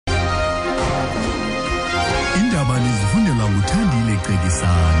Iindaba nizifundela nguThandile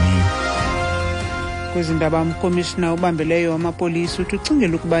Cekisani. Kwezi ndaba umkomishinala obambeleyo wamapolisa uthi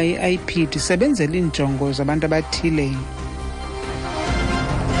ucingela ukuba i-i-IPID isebenzela iinjongo zabantu abathile.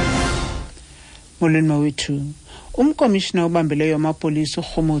 Molweni wethu. Umkomishinala obambeleyo wamapolisa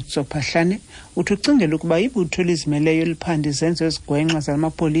uRhumutso Phahlane uthi ucingela ukuba ibutho elizimeleyo liphanda izenzo ezigwenxa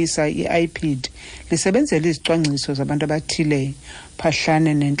zamapolisa i-i-IPID lisebenzela izicwangciso zabantu abathile.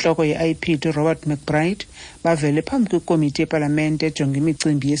 Phahlane nentloko ye-i-IPID Robert McBride bavele phambi kwekomiti yepalamente ejonga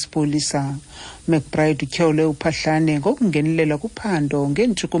imicimbi yesipolisa. McBride utyhole uPhahlane ngokungenelela kuphando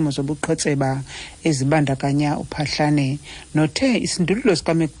ngeentshukumo zobuqhetseba ezibandakanya uPhahlane nothe isindululo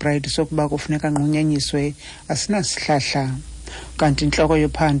sikaMcBride sokuba kufuneka nqunyanyiswe asinasihlahla. Kanti intloko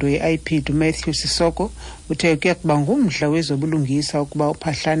yophando ye-i-IPID Matthew Sisoko uthe kuyakuba ngumdla wezobulungisa ukuba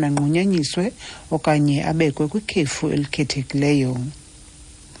uPhahlane anqunyanyiswe okanye abekwe kwikhefu elikhethekileyo.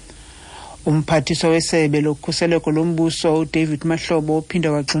 Umphathiswa wesebe lokhuseleko lombuso uDavid Mahlobo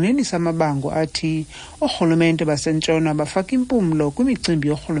uphinda wagxininisa amabango athi urhulumente basentshona bafaka impumlo kwimicimbi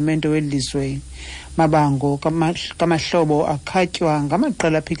yorhulumente welizwe. Mabango kaMahlobo akhatywa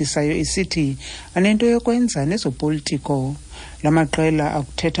ngamaqela aphikisayo esithi anento yokwenza nezopolitiko. La maqela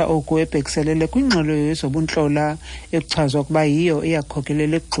akuthetha oku ebhekiselele kwingxelo yezobuntlola ekuchazwa ukuba yiyo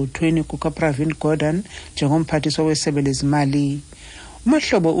eyakhokelela ekugxothweni kukaPravin Gordhan njengomphathiswa wesebe lezimali.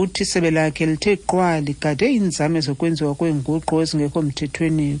 Mahlobo uthi isebe lakhe lithe qwa ligade iinzame zokwenziwa kweenguqu ezingekho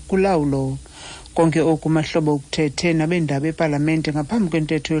mthethweni kulawulo. Konke oku Mahlobo ukuthethe nabendaba epalamente ngaphambi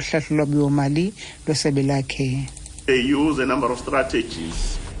kwentetho yohlahlo lwabiwo-mali lwesebe lakhe. They use a number of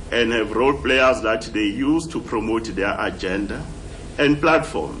strategies and have role players that they use to promote their agenda and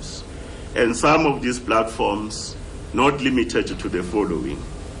platforms. And some of these platforms not limited to the following: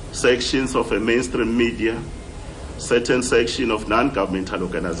 sections of a mainstream media, certain section of non-governmental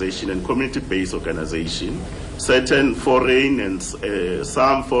organization and community-based organization, certain foreign and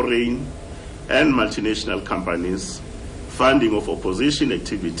some foreign and multinational companies, funding of opposition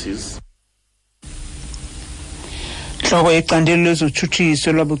activities. Ntloko yecandelo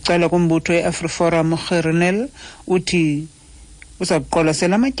lezotshutshiso lwabucala kumbutho ye-AfriForum uGernel uthi uza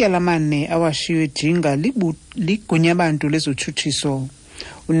kuqwalasela amatyala amane awashiywe jinga ligunya abantu lezotshutshiso.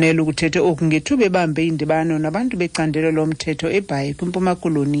 Unel ukuthethe oku ngethuba ebambe indibano nabantu becandelo lomthetho eBhayi kwiMpuma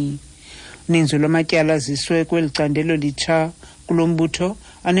Koloni. Uninzi lwamatyala aziswe kweli candelo litsha kulombutho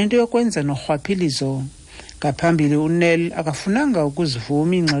anento yokwenza norhwaphilizo. Ngaphambili uNel akafunanga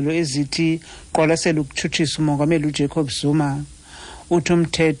ukuzivuma iingxelo ezithi qwalasela ukutshutshisa umongameli uJacob Zuma. Uthi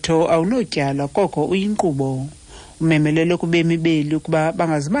umthetho awulotyala koko uyinkqubo. Umemelele kubemi beli ukuba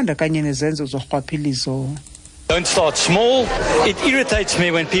bangazibandakanye nezenzo zorhwaphilizo. Don't start small. It irritates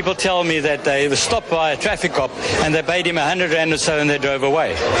me when people tell me that they were stopped by a traffic cop and they paid him 100 rand or so and they drove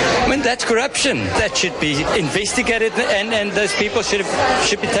away. I mean, that's corruption. That should be investigated and those people should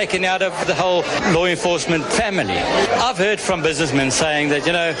be taken out of the whole law enforcement family. I've heard from businessmen saying that,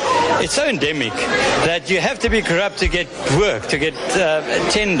 you know, it's so endemic that you have to be corrupt to get work, to get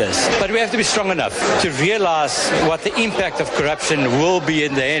tenders. But we have to be strong enough to realize what the impact of corruption will be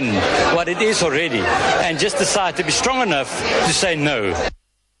in the end, what it is already, and just decide to be strong enough to say no.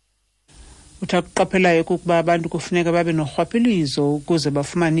 Utakuqaphelayo ukuba abantu kufuneka babe norhwaphilizo ukuze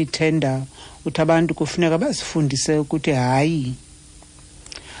bafumane ithenda. Uthi abantu kufuneka bazifundise ukuthi hayi.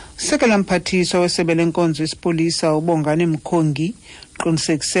 Sekela mphathiswa wesebe lenkonzo isipolisa uBongane Mkhongi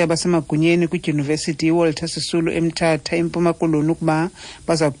uqinisekise abasemagunyeni kwidyunivesithi iWalter Sisulu eMthatha eMpuma Koloni ukuba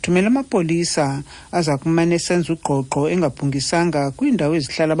baza kuthumela amapolisa aza kumane senza ugqogqo engabhungisanga kwiindawo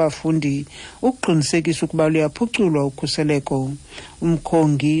ezihlala abafundi ukuqinisekisa ukuba luyaphuculwa ukhuseleko.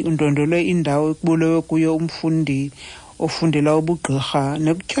 Umkhongi undondolwe indawo ekubulewe kuyo umfundi ofundela ubugqirha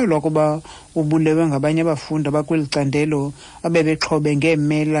nekutyholwa kuba ubulewe ngabanye abafundi abakweli candelo abebexhobe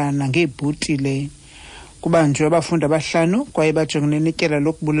ngeemela nangeebhutile. Kubanjwe abafundi abahlanu kwaye bajongene netyala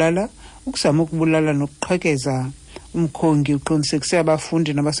lokubulala, ukuzama ukubulala nokuqhekeza. Umkhongi uqinisekise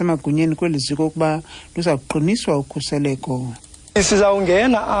abafundi nabasemagunyeni kweli ziko ukuba luza kuqiniswa ukhuseleko.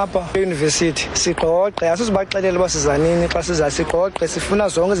 Sizawungena apha e-university siqoqe, asizibaxelela uba sizanini xa siza siqoqe, sifuna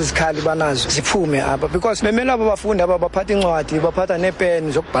zonke izikhali banazo ziphume apha because bemele aba bafundi aba baphatha incwadi, baphatha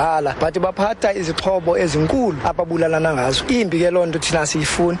neepeni zokubhala but baphatha izixhobo ezinkulu ababulalana ngazo. Imbi ke loo nto thina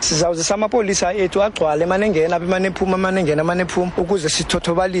siyifuni. Sizawuzisa amapolisa ethu agcwale emane engena apha emane ephuma emane engena emane ephuma ukuze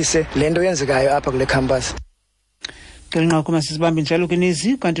sithothobalise le nto yenzekayo apha kule campus. Ngenqaku masizibambe njalo ke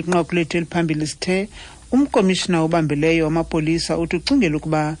nezi kanti kwinqaku lethu eliphambili sithe umkomishinala obambeleyo wamapolisa uthi ucingela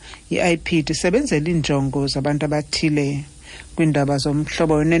ukuba i-i-IPID isebenzela iinjongo zabantu abathile. Kwindaba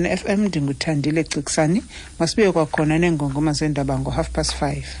zomhlobo we-9FM ndinguThandile Cekisani. Masibuye kwakhona neengongoma zendaba ngo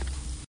 5:30.